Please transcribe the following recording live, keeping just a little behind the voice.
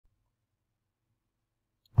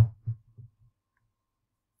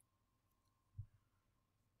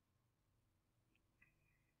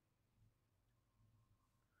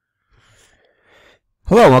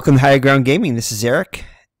Hello, welcome to Higher Ground Gaming. This is Eric,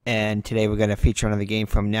 and today we're going to feature another game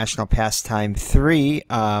from National Pastime 3,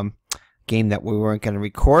 game that we weren't going to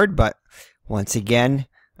record, but once again,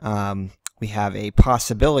 we have a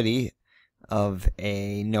possibility of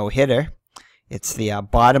a no-hitter. It's the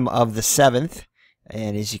bottom of the 7th,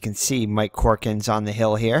 and as you can see, Mike Corkins on the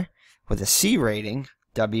hill here with a C rating,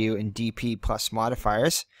 W and DP plus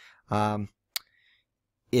modifiers,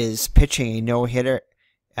 is pitching a no-hitter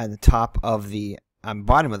at the top of the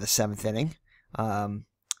bottom of the 7th inning.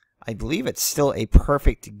 I believe it's still a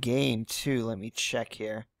perfect game too. Let me check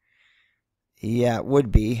here. Yeah, it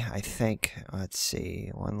would be, I think. Let's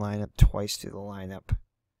see. One lineup, twice through the lineup.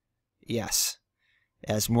 Yes.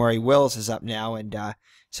 As Maury Wills is up now, and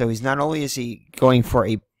so he's not only is he going for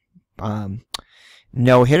a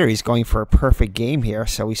no-hitter, he's going for a perfect game here.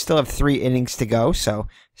 So we still have 3 innings to go, so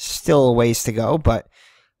still a ways to go, but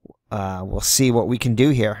we'll see what we can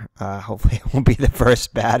do here. Hopefully it won't be the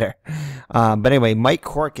first batter. But anyway, Mike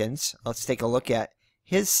Corkins, let's take a look at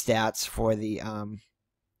his stats for the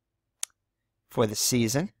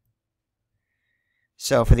season.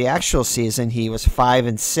 So for the actual season, he was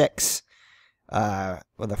 5-6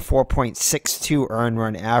 with a 4.62 earned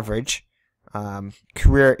run average.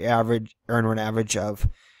 Career average earned run average of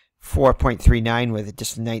 4.39 with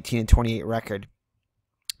just a 19-28 record.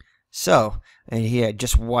 So, and he had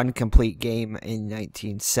just 1 complete game in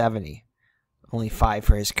 1970. Only 5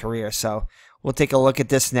 for his career. So, we'll take a look at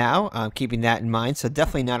this now, keeping that in mind. So,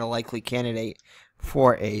 definitely not a likely candidate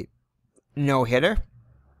for a no-hitter.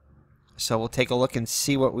 So, we'll take a look and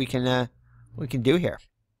see what we can do here.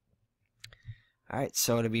 Alright,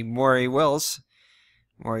 so it'll be Maury Wills.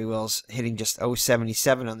 Maury Wills hitting just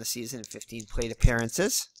 .077 on the season in 15 plate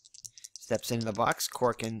appearances. Steps into the box.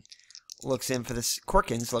 Corkins looks in for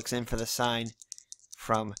the sign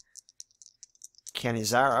from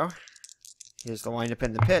Canizaro. Here's the windup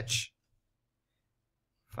and the pitch.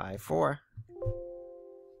 5-4.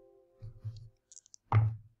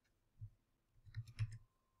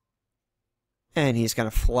 And he's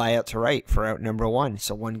going to fly out to right for out number 1.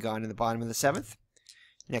 So 1 gone in the bottom of the 7th.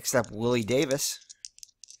 Next up, Willie Davis.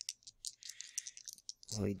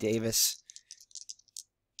 Willie Davis,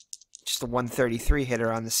 just a 133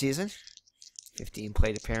 hitter on the season. 15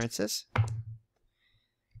 plate appearances.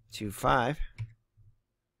 2-5.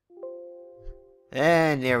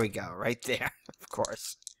 And there we go, right there, of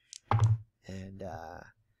course. And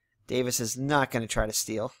Davis is not going to try to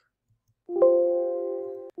steal.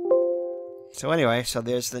 So anyway, so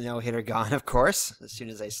there's the no-hitter gone, of course, as soon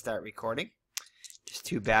as I start recording. Just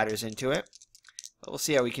 2 batters into it. But we'll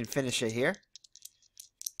see how we can finish it here.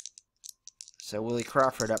 So Willie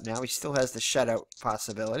Crawford up now. He still has the shutout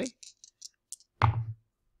possibility.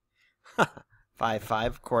 5-5.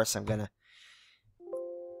 Of course, I'm going to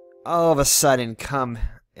all of a sudden come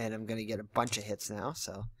and I'm going to get a bunch of hits now.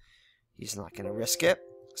 So he's not going to risk it.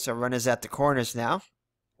 So runners at the corners now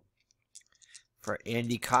for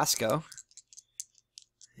Andy Costco.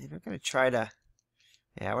 And we're going to try to,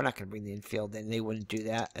 yeah, we're not going to bring the infield in. They wouldn't do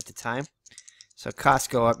that at the time. So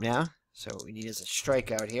Costco up now. So what we need is a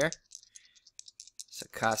strikeout here. So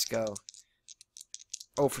Costco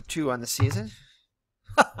 0 for 2 on the season.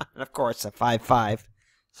 And of course, a 5-5.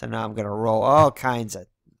 So now I'm going to roll all kinds of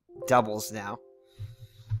doubles now.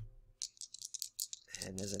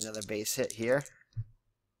 And there's another base hit here.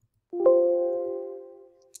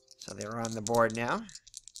 So they're on the board now.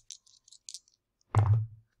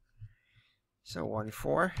 So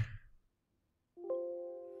 1-4.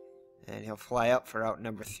 And he'll fly up for out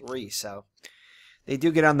number 3. So they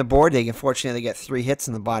do get on the board. Unfortunately, get 3 hits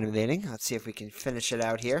in the bottom of the inning. Let's see if we can finish it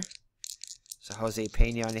out here. So Jose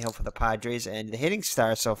Pena on the hill for the Padres. And the hitting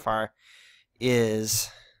star so far is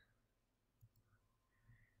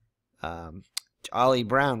Ollie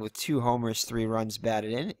Brown with 2 homers, 3 runs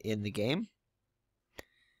batted in the game.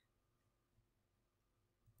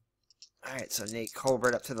 All right, so Nate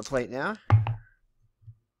Colbert up to the plate now.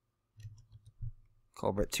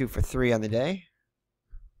 Colbert 2 for 3 on the day.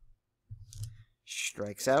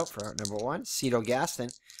 Strikes out for out number 1. Cito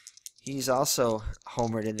Gaston, he's also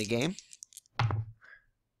homered in the game.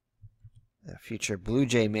 The future Blue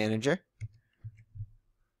Jay manager.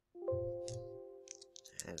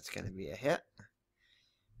 And it's going to be a hit.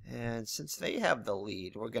 And since they have the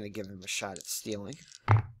lead, we're going to give him a shot at stealing.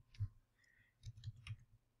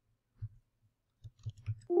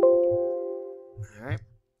 All right.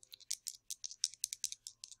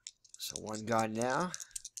 So 1 gone now.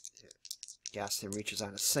 Gaston reaches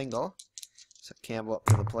on a single. So Campbell up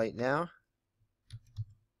to the plate now.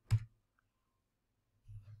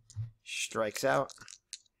 Strikes out.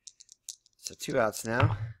 So 2 outs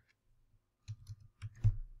now.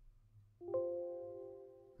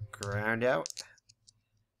 Ground out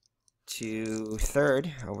to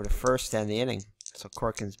third, over to first, and the inning. So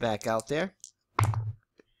Corkins back out there.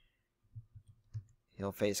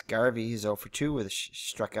 He'll face Garvey. He's 0 for 2 with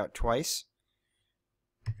struck out twice.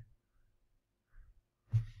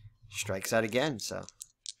 Strikes out again, so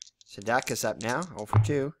Sadaka's up now, 0 for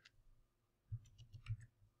 2.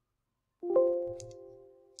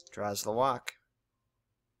 Draws the walk.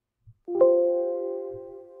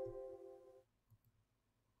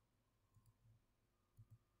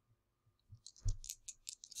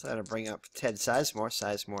 So that'll bring up Ted Sizemore.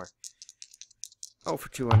 Sizemore 0 for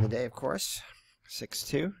 2 on the day, of course.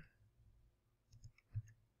 6-2.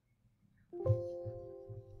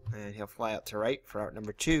 And he'll fly out to right for out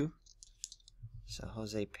number 2. So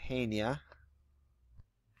Jose Pena.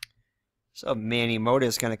 So Manny Mota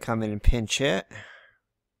is going to come in and pinch hit.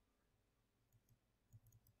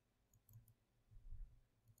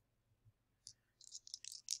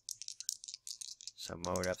 So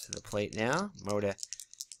Mota up to the plate now. Mota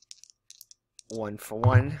 1 for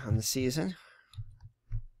 1 on the season.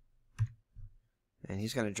 And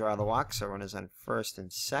he's going to draw the walk, so runners on first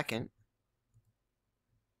and second.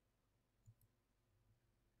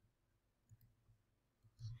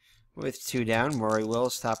 With 2 down, Maury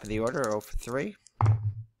Wills, top of the order, 0 for 3.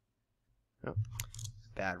 Oh,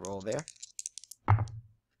 bad roll there.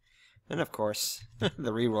 And of course,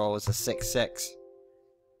 the re-roll was a 6-6.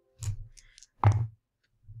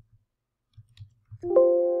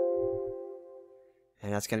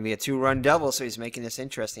 And that's going to be a 2-run double, so he's making this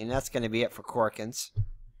interesting. And that's going to be it for Corkins.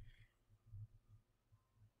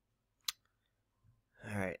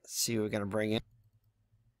 All right, let's see what we're going to bring in.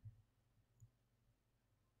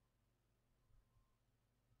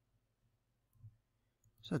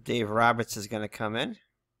 So Dave Roberts is going to come in.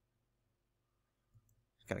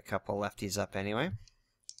 He's got a couple lefties up anyway.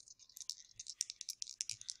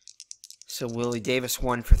 So Willie Davis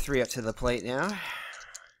 1 for 3 up to the plate now.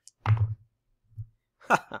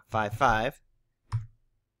 5-5.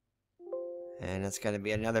 And that's going to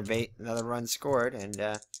be another another run scored. And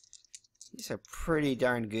he's a pretty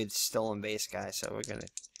darn good stolen base guy, so we're going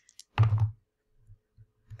to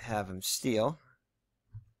have him steal.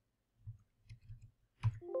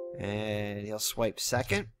 And he'll swipe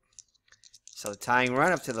second. So the tying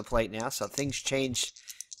run up to the plate now. So things change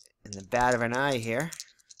in the bat of an eye here.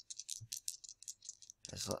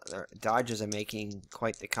 As the Dodgers are making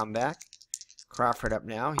quite the comeback. Crawford up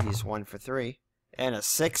now. He's 1 for 3. And a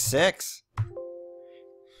 6-6.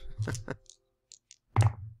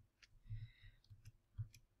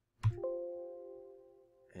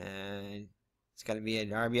 And it's going to be an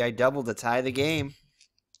RBI double to tie the game.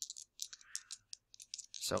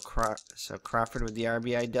 So Crawford with the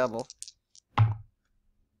RBI double.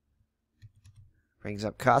 Brings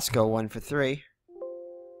up Costco 1 for 3.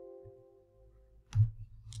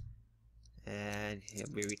 And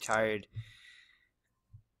he'll be retired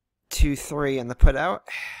 2-3 in the putout.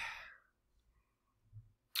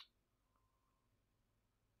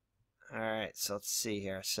 Alright, so let's see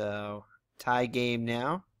here. So tie game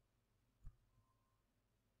now.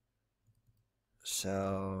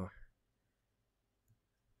 So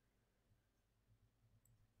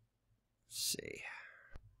see.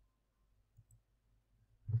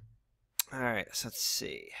 All right, so let's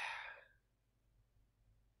see.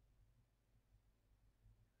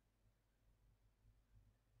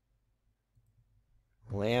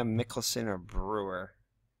 Lamb, Mickelson, or Brewer?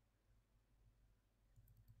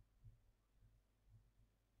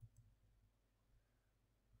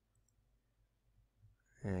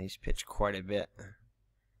 Yeah, he's pitched quite a bit.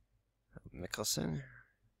 Mickelson.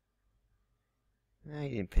 He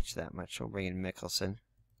didn't pitch that much. We'll bring in Mickelson.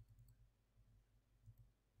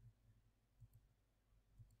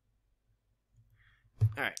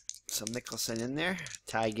 Alright, so Mickelson in there.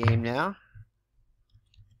 Tie game now.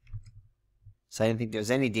 So I didn't think there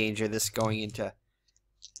was any danger of this going into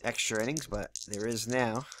extra innings, but there is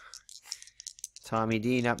now. Tommy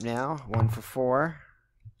Dean up now, 1 for 4.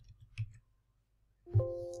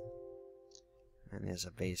 And there's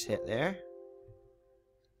a base hit there.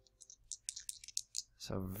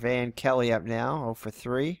 So Van Kelly up now, 0 for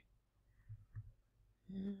 3.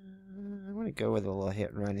 I'm going to go with a little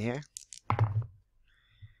hit and run here.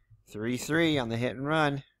 3-3 on the hit and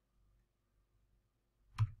run.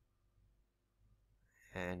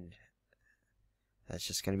 And that's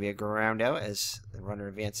just going to be a ground out as the runner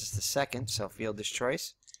advances to second. So fielder's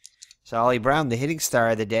choice. So Ollie Brown, the hitting star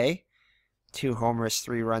of the day. 2 homers,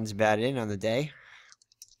 3 runs batted in on the day.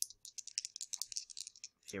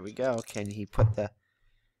 Here we go. Can he put the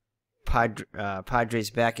Padres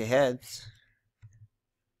back ahead?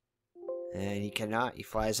 And he cannot. He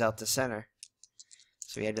flies out to center.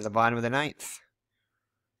 So we head to the bottom of the ninth.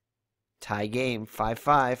 Tie game,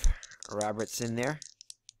 5-5. Roberts in there.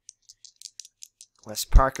 Wes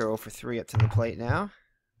Parker 0 for 3 up to the plate now.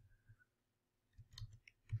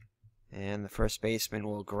 And the first baseman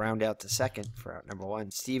will ground out to second for out number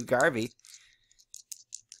 1. Steve Garvey.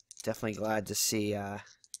 Definitely glad to see,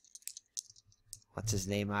 what's his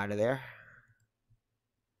name out of there?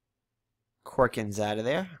 Corkins out of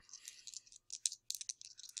there.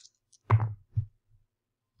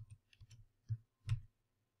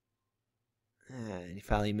 And he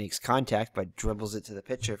finally makes contact, but dribbles it to the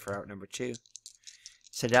pitcher for out number 2.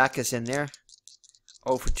 Sadaka's in there.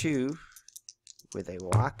 0 for 2 with a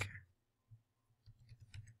walk.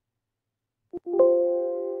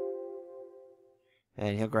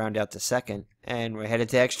 And he'll ground out to second. And we're headed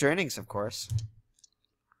to extra innings, of course.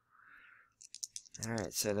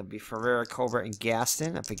 Alright, so it'll be Ferreira, Colbert, and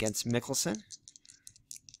Gaston up against Mickelson.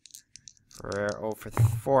 Ferreira 0 for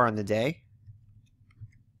 4 on the day.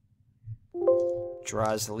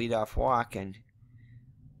 Draws the leadoff walk, and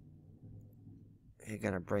you're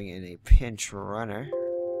going to bring in a pinch runner.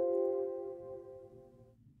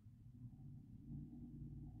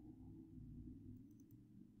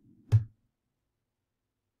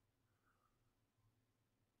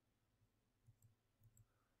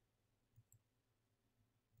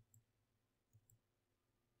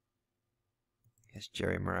 Guess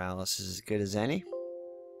Jerry Morales is as good as any.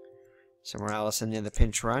 So Morales in there, the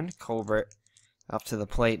pinch run. Colbert up to the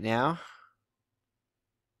plate now.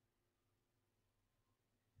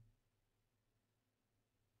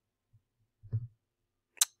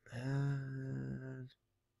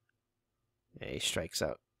 Yeah, he strikes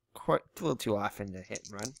out quite a little too often to hit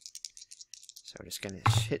and run. So we're just going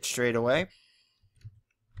to hit straight away.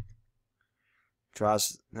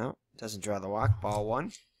 Draws, no, doesn't draw the walk. Ball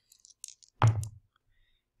 1.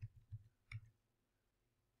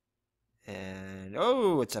 And,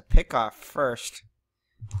 oh, it's a pickoff first.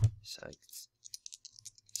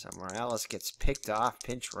 So Morales gets picked off,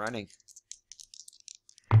 pinch running.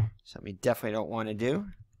 Something you definitely don't want to do.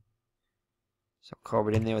 So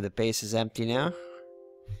Colbert in there with the bases empty now.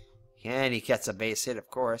 And he gets a base hit, of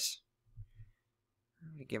course.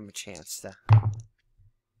 Let me give him a chance to...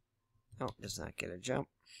 Oh, does not get a jump.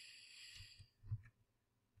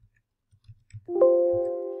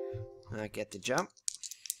 Not get the jump.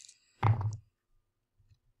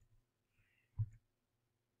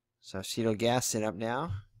 So Cito Gaston up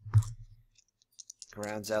now.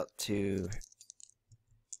 Grounds out to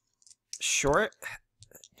short.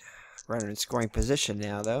 Runner in scoring position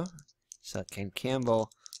now, though. So can Campbell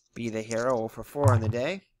be the hero? 0 for 4 on the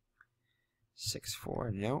day.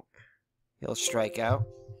 6-4, no. He'll strike out.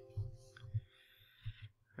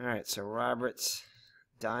 Alright, so Roberts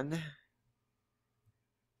done.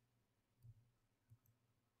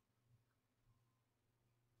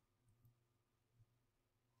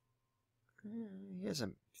 He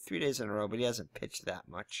hasn't 3 days in a row, but he hasn't pitched that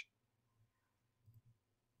much.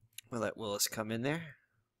 We'll let Willis come in there.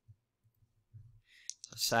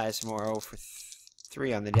 So Sizemore 0 for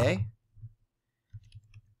 3 on the day.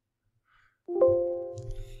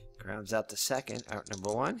 Grounds out to second, out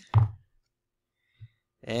number 1.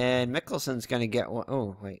 And Mickelson's going to get one.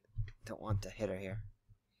 Oh, wait. Don't want the hitter here.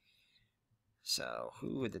 So,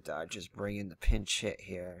 who would the Dodgers bring in the pinch hit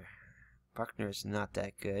here? Buckner's not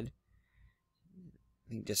that good.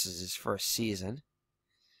 I think this is his first season.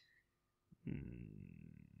 Yeah,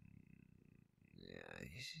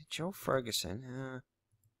 Joe Ferguson.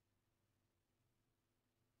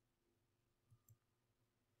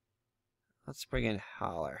 Let's bring in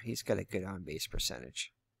Holler. He's got a good on-base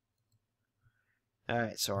percentage.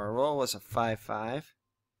 Alright, so our roll was a 5-5.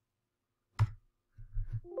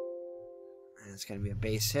 And it's going to be a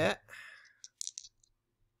base hit.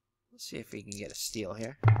 Let's see if we can get a steal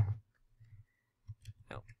here.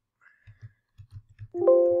 Nope.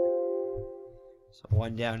 So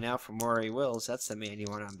 1 down now for Maury Wills. That's the man you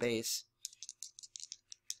want on base.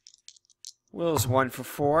 Wills 1 for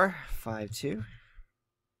 4. 5-2.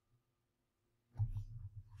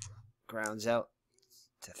 Grounds out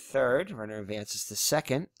to third. Runner advances to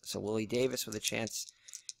second. So Willie Davis with a chance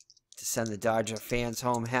to send the Dodger fans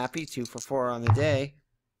home happy. 2 for 4 on the day.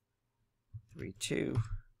 3-2.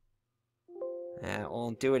 That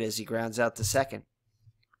won't do it as he grounds out to second.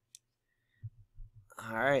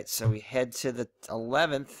 Alright, so we head to the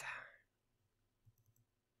 11th.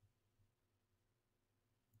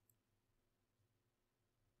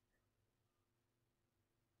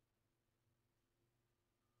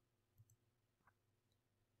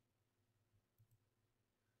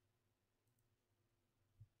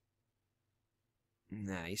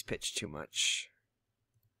 Nah, he's pitched too much.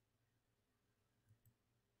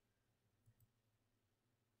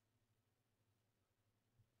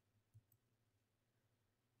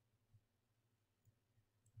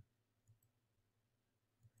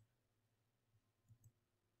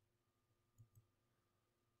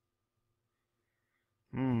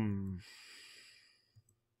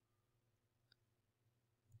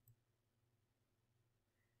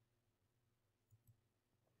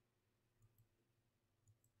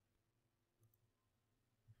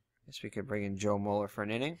 Guess we could bring in Joe Mueller for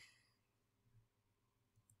an inning.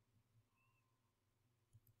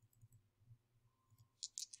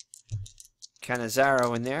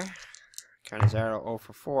 Canizaro in there. Canizaro 0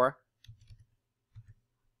 for 4.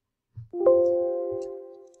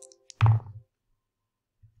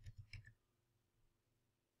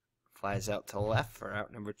 Flies out to left for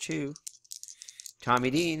out number 2. Tommy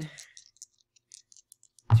Dean,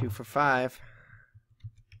 2 for 5.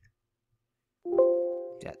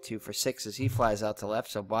 Got 2 for 6 as he flies out to left,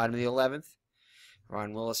 so bottom of the 11th.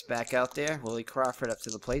 Ron Willis back out there. Willie Crawford up to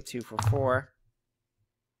the plate, 2 for 4.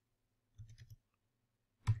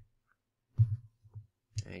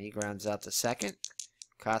 And he grounds out to second.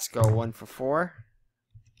 Costco 1 for 4.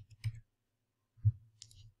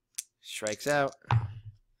 Strikes out.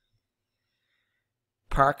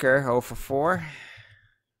 Parker 0 for 4.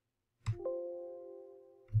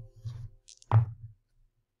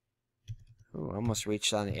 Ooh, almost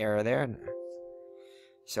reached on the error there.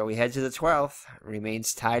 So we head to the 12th.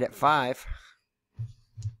 Remains tied at 5.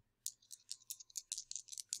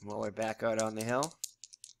 Mueller back out on the hill.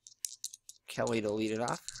 Kelly to lead it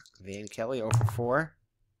off. Van Kelly 0 for 4.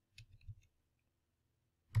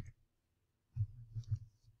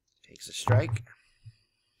 Takes a strike.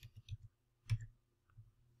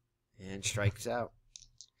 And strikes out.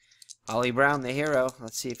 Ollie Brown, the hero.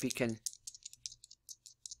 Let's see if he can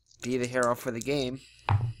be the hero for the game.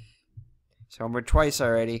 He's homered twice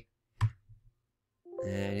already.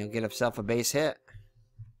 And he'll get himself a base hit.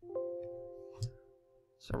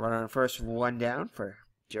 So run on first with 1 down for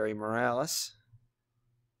Jerry Morales.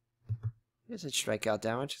 He doesn't strike out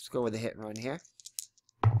that much. Let's go with a hit and run here.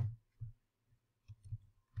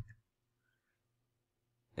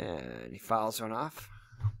 And he fouls one off.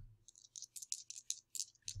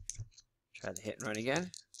 Try the hit and run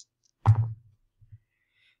again.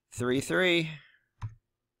 3-3.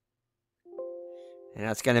 And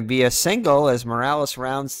that's going to be a single as Morales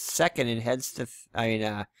rounds second and heads to,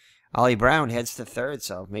 Ollie Brown heads to third.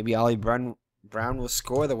 So maybe Ollie Brown will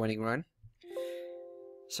score the winning run.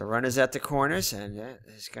 So runners at the corners, and that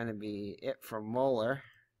is going to be it for Mueller.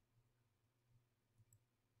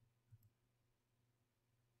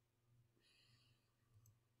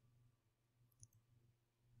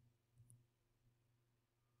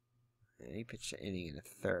 And he pitched an inning in the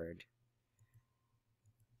third.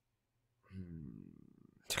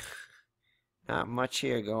 Not much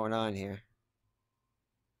here going on here.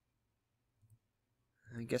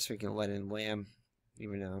 I guess we can let in Lamb,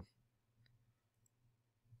 even though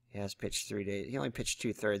he has pitched 3 days. He only pitched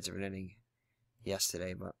 2/3 of an inning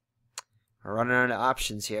yesterday, but we're running out of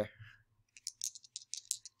options here.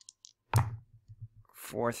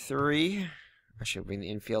 4-3. I should bring the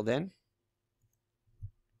infield in.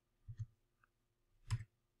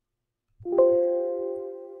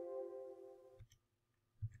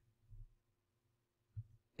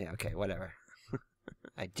 Yeah, okay, whatever.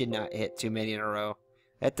 I did not hit too many in a row.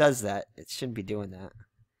 It does that. It shouldn't be doing that.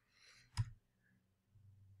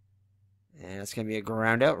 And it's going to be a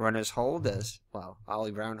ground out. Runners hold as, well,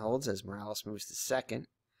 Ollie Brown holds as Morales moves to second.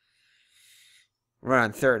 Run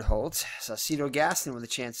on third holds. Saucedo Gaston with a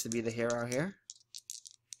chance to be the hero here.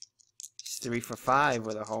 He's 3 for 5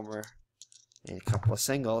 with a homer and a couple of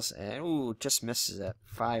singles. And, ooh, just misses it.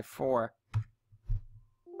 5-4.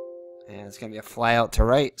 And it's going to be a fly out to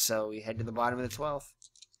right, so we head to the bottom of the 12th.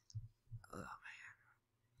 Oh, man.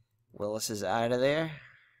 Willis is out of there.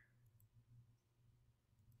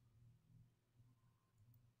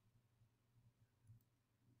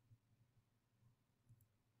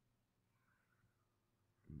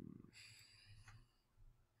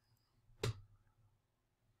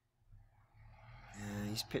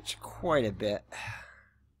 He's pitched quite a bit.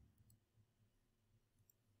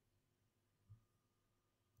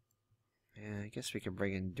 Yeah, I guess we can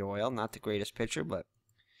bring in Doyle. Not the greatest pitcher, but...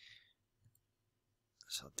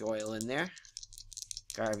 So Doyle in there.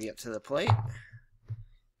 Garvey up to the plate.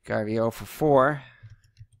 Garvey 0 for 4.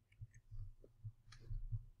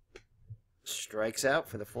 Strikes out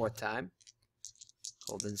for the 4th time.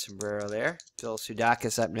 Golden sombrero there. Bill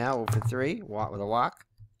Sudakis up now 0 for 3. Watt with a walk.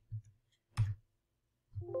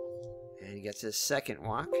 And he gets his second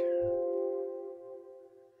walk.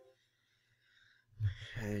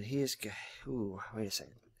 And he is... Ooh, wait a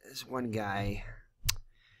second. There's one guy...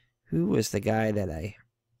 Who was the guy that I...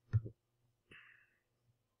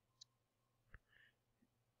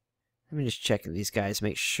 Let me just check these guys,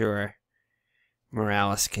 make sure.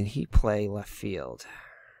 Morales, can he play left field?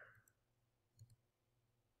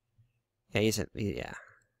 Yeah, he's a... Yeah.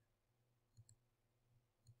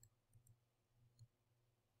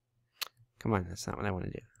 Come on, that's not what I want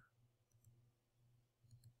to do.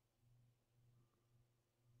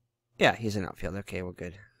 Yeah, he's an outfield. Okay, we're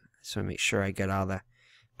good. Just want to make sure I get all the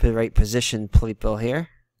right position people here.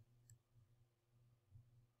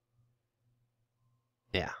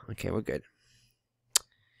 Yeah, okay, we're good.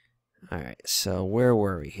 All right, so where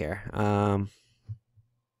were we here? Oh,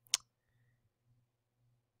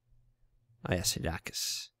 yeah,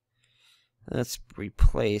 Sudakis. Let's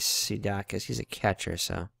replace Sudakis. He's a catcher,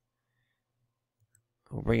 so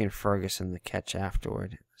we'll bring in Ferguson to catch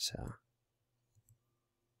afterward. So I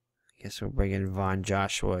guess we'll bring in Von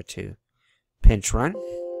Joshua to pinch run.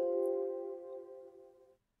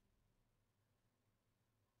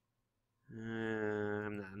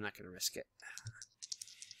 I'm not going to risk it.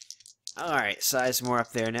 All right, Sizemore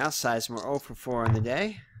up there now. Sizemore 0 for 4 on the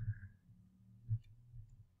day.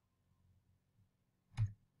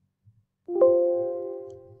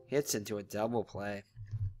 Hits into a double play.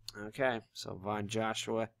 Okay, so Von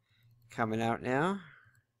Joshua coming out now.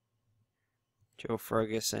 Joe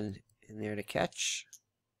Ferguson in there to catch.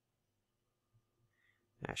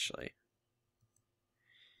 Actually,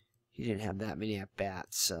 he didn't have that many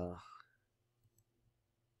at-bats, so...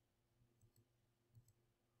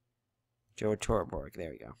 Joe Torborg, there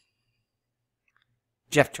we go.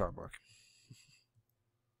 Jeff Torborg.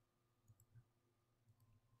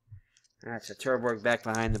 All right, so Torborg back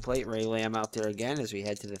behind the plate. Ray Lamb out there again as we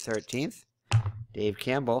head to the 13th. Dave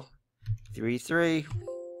Campbell, 3-3.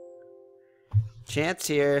 Chance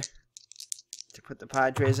here to put the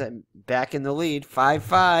Padres back in the lead,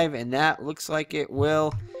 5-5, and that looks like it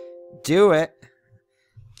will do it.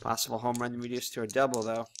 Possible home run reduced to a double,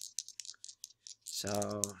 though.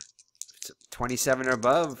 So, 27 or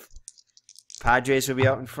above, Padres will be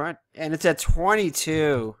out in front. And it's at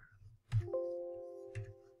 22.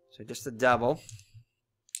 So just a double.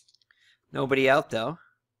 Nobody out, though.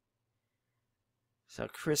 So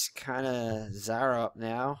Chris Cannizzaro up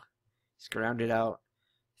now. He's grounded out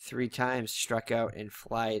 3 times, struck out, and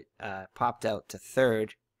popped out to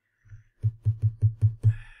third.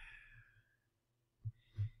 I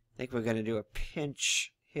think we're going to do a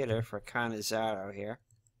pinch hitter for Cannizzaro here.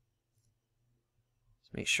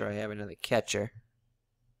 Let's make sure I have another catcher.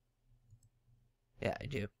 Yeah, I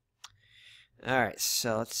do. Alright,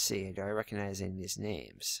 so let's see. Do I recognize any of these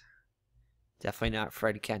names? Definitely not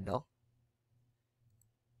Fred Kendall.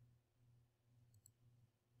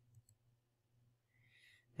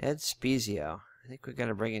 Ed Spezio. I think we're going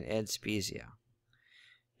to bring in Ed Spezio.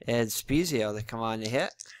 Ed Spezio to come on to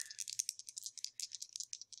hit.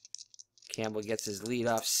 Campbell gets his lead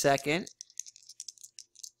off second.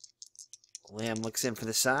 Lamb looks in for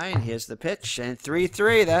the sign. Here's the pitch. And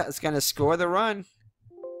 3-3. That is going to score the run.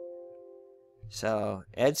 So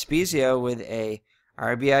Ed Spezio with a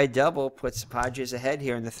RBI double puts the Padres ahead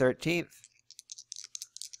here in the 13th.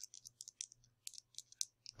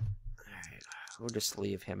 All right, we'll just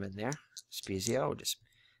leave him in there. Spezio, we'll just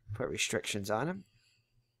put restrictions on him.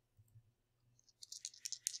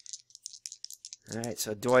 All right,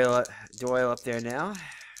 so Doyle up there now.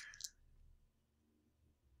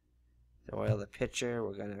 Doyle, the pitcher,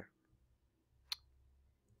 we're going to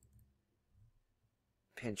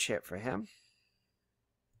pinch hit for him.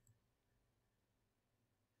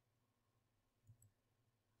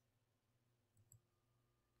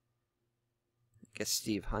 I guess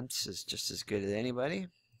Steve Hunt's is just as good as anybody.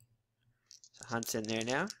 So Hunt's in there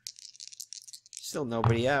now. Still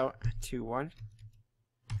nobody out. 2-1.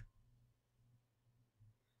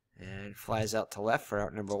 And flies out to left for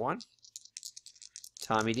out number 1.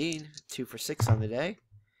 Tommy Dean, 2 for 6 on the day.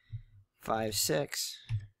 5-6.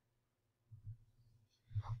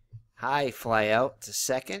 High fly out to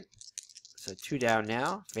second. So 2 down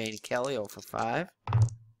now. Vane Kelly 0 for 5.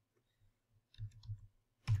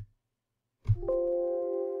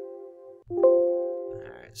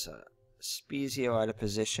 Alright, so Spezio out of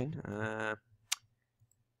position.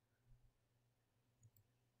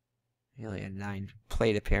 He only had 9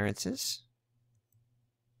 plate appearances.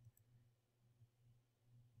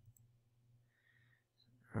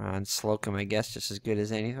 Ron Slocum, I guess, just as good as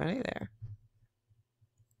anybody there.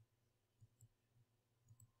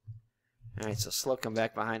 Alright, so Slocum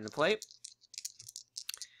back behind the plate.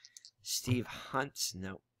 Steve Hunt's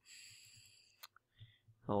note.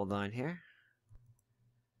 Hold on here.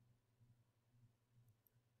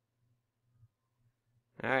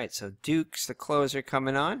 All right, so Duke's the closer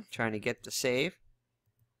coming on, trying to get the save.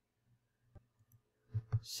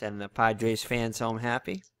 Sending the Padres fans home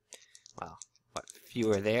happy. Well, what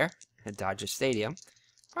few are there at Dodger Stadium?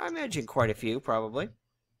 I imagine quite a few, probably.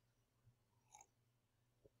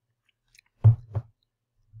 All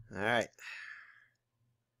right.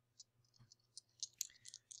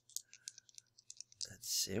 Let's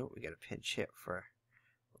see what we got a pinch hit for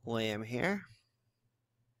Lamb here.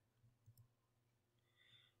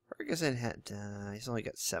 Ferguson had, he's only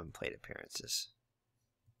got 7 plate appearances.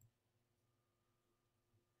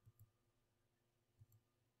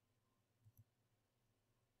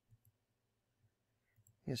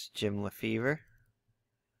 Here's Jim Lefevre.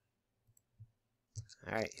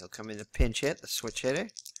 Alright, he'll come in the pinch hit, the switch hitter.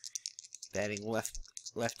 Batting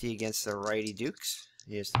lefty against the righty Dukes.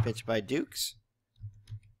 Here's the pitch by Dukes.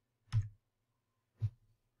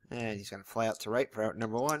 And he's going to fly out to right for out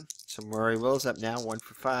number 1. So Murray Wills up now, 1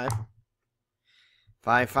 for 5.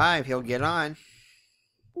 5-5, he'll get on.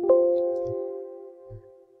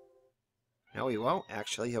 No, he won't.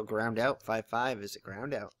 Actually, he'll ground out. 5-5 is a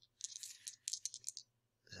ground out.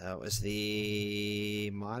 So it was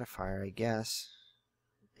the modifier, I guess.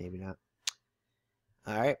 Maybe not.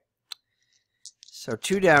 All right. So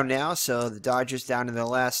 2 down now. So the Dodgers down to the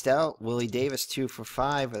last out. Willie Davis 2 for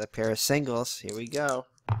 5 with a pair of singles. Here we go.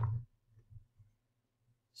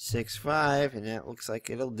 6-5, and that looks like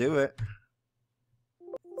it'll do it.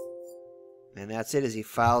 And that's it as he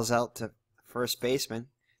fouls out to first baseman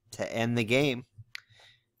to end the game.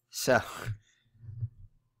 So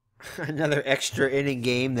another extra inning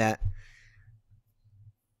game that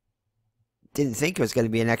didn't think it was going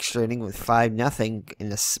to be an extra inning with 5-0 in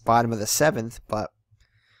the bottom of the 7th, but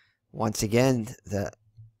once again, the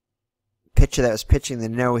pitcher that was pitching the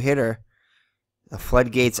no-hitter, the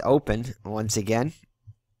floodgates open once again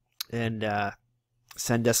and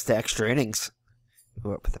send us to extra innings.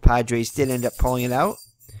 But the Padres did end up pulling it out.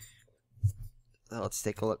 So let's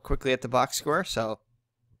take a look quickly at the box score. So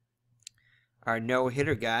our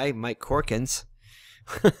no-hitter guy, Mike Corkins,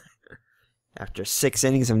 after 6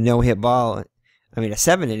 innings of no-hit ball,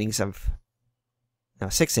 7 innings of,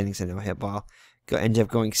 6 innings of no-hit ball, ended up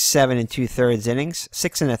going 7 2/3 innings.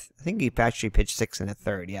 I think he actually pitched 6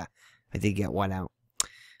 1/3. Yeah, I did get 1 out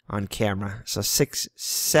on camera. So 6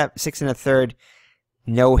 1/3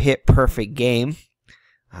 no-hit perfect game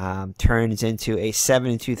turns into a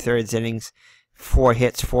 7 2/3 innings, 4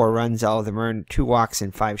 hits, 4 runs, all of them earned, 2 walks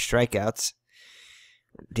and 5 strikeouts.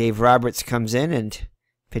 Dave Roberts comes in and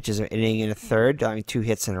pitches an inning and a third, allowing 2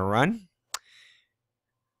 hits and a run.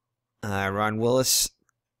 Ron Willis,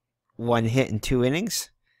 1 hit in 2 innings.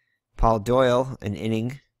 Paul Doyle, an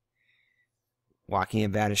inning, walking a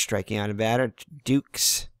batter, striking out a batter.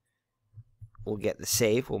 Dukes will get the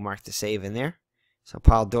save. We'll mark the save in there. So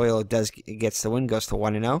Paul Doyle gets the win, goes to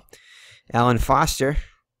 1-0. Alan Foster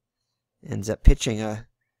ends up pitching a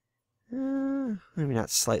maybe not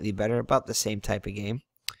slightly better, about the same type of game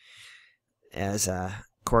as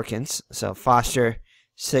Corkins. So Foster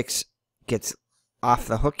 6 gets off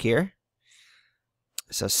the hook here.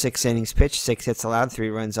 So 6 innings pitched, 6 hits allowed, 3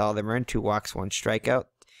 runs, all of them earned, 2 walks, 1 strikeout.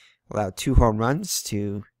 Allowed 2 home runs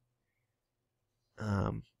to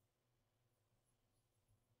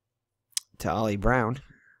Ollie Brown.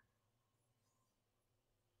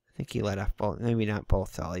 I think he let off both, maybe not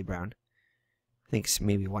both to Ollie Brown. I think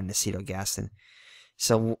maybe 1 to Cito Gaston.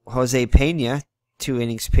 So Jose Pena, 2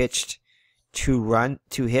 innings pitched, 2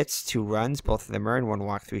 hits, 2 runs, both of them earned, 1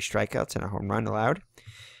 walk, 3 strikeouts, and a home run allowed.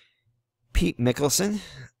 Pete Mickelson,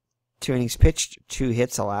 2 innings pitched, 2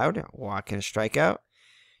 hits allowed, a walk and a strikeout.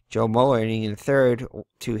 Joe Mueller, inning in the third,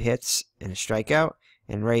 2 hits and a strikeout.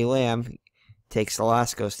 And Ray Lamb takes the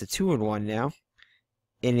loss, goes to 2-1 now.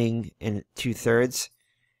 Inning and 2/3,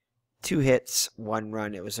 2 hits, 1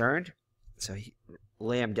 run. It was earned. So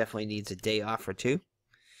Lamb definitely needs a day off or 2.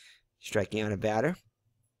 Striking out a batter.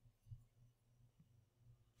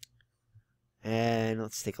 And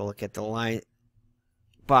let's take a look at the line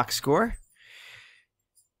box score.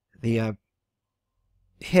 The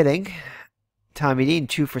hitting, Tommy Dean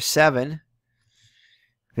 2 for 7.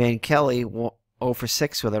 Van Kelly 0 for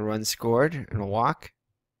 6 with a run scored and a walk.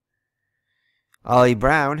 Ollie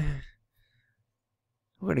Brown,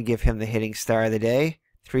 we're going to give him the hitting star of the day.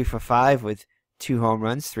 3 for 5 with 2 home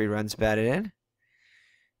runs, 3 runs batted in.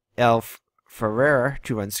 El Ferreira,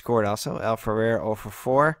 2 runs scored also. El Ferreira 0 for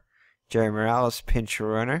 4. Jerry Morales, pinch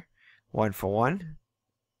runner, 1 for 1.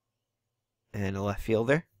 And a left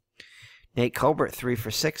fielder. Nate Colbert 3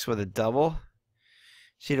 for 6 with a double.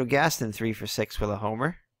 Cito Gaston 3 for 6 with a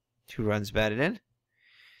homer. 2 runs batted in.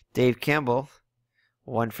 Dave Campbell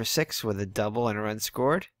 1 for 6 with a double and a run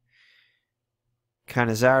scored.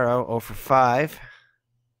 Canizaro 0 for 5.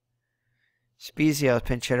 Spezio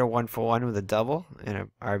pinch hitter 1 for 1 with a double and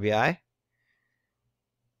an RBI.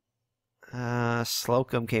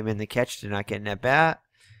 Slocum came in the catch, did not get an at bat.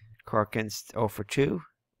 Corkins 0 for 2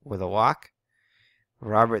 with a walk.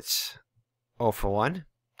 Roberts 0 for 1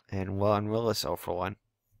 and Willis 0 for 1.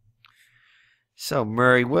 So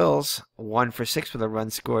Murray Wills 1 for 6 with a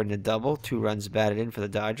run scored and a double. 2 runs batted in for the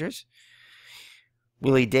Dodgers.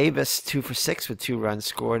 Willie Davis 2 for 6 with 2 runs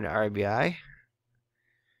scored and RBI.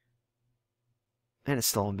 And a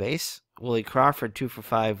stolen base. Willie Crawford 2 for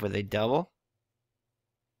 5 with a double.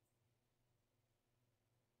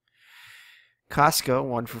 Costco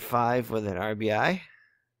 1 for 5 with an RBI.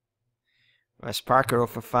 Wes Parker 0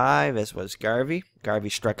 for 5, as was Garvey. Garvey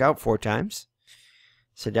struck out 4 times.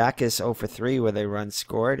 Sadakis 0 for 3 with a run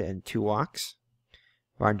scored and 2 walks.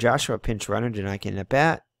 Ron Joshua, pinch runner, did not get an at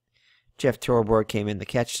bat. Jeff Torborg came in the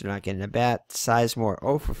catch, did not get an at bat. Sizemore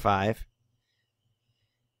 0 for 5.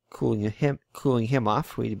 Cooling him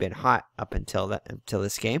off. We'd been hot up until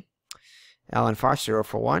this game. Alan Foster 0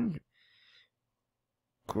 for 1.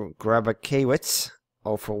 Grabakewicz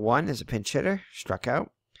 0 for 1 as a pinch hitter, struck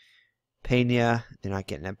out. Pena did not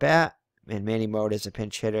get an at bat, and Manny Mode as a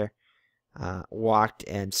pinch hitter walked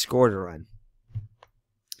and scored a run.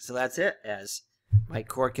 So that's it, as Mike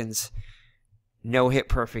Corkins' no-hit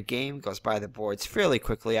perfect game goes by the boards fairly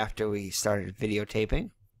quickly after we started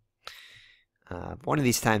videotaping. One of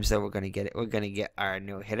these times, though, we're going to get it. We're going to get our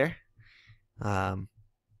no-hitter.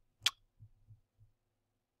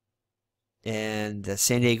 And the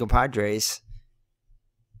San Diego Padres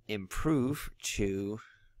improve to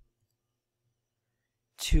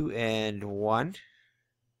 2-1.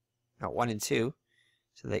 Not 1-2.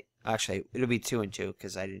 So they actually, it'll be 2-2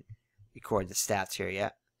 because I didn't record the stats here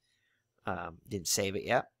yet. Didn't save it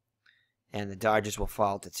yet. And the Dodgers will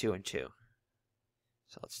fall to 2-2.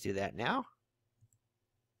 So let's do that now.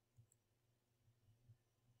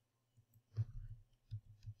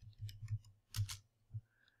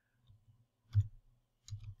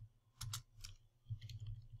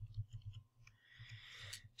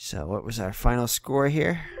 So what was our final score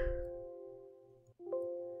here?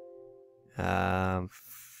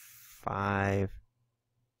 5-6.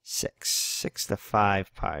 6-5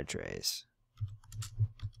 Padres.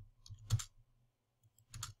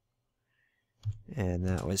 And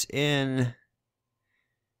that was in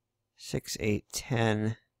 6, 8,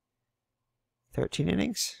 10, 13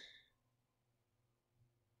 innings.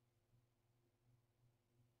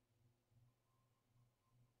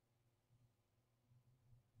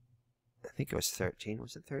 I think it was 13.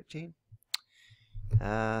 Was it 13?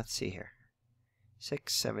 Let's see here.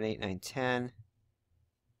 6, 7, 8, 9, 10.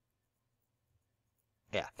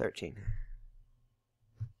 Yeah, 13.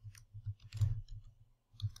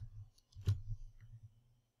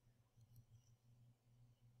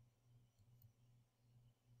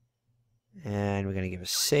 And we're going to give a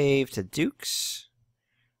save to Dukes.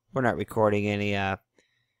 We're not recording any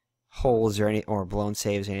holes or blown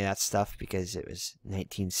saves, any of that stuff, because it was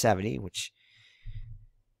 1970, which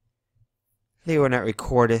they were not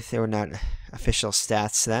recorded. They were not official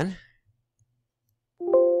stats then.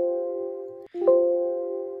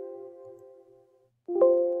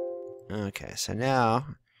 Okay, so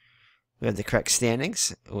now we have the correct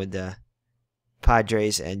standings with the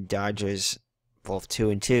Padres and Dodgers both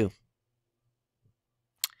 2-2.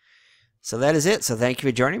 So that is it. So thank you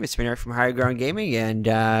for joining me. It's been Eric from Higher Ground Gaming, and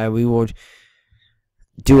we will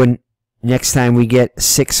do next time we get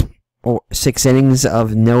six innings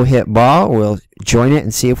of no-hit ball. We'll join it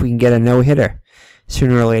and see if we can get a no-hitter.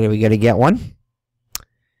 Sooner or later, we got to get one.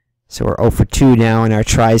 So we're 0 for 2 now in our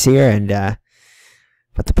tries here, and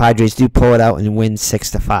but the Padres do pull it out and win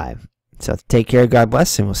 6-5. So take care, God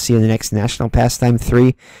bless, and we'll see you in the next National Pastime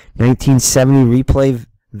 3 1970 replay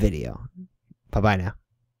video. Bye-bye now.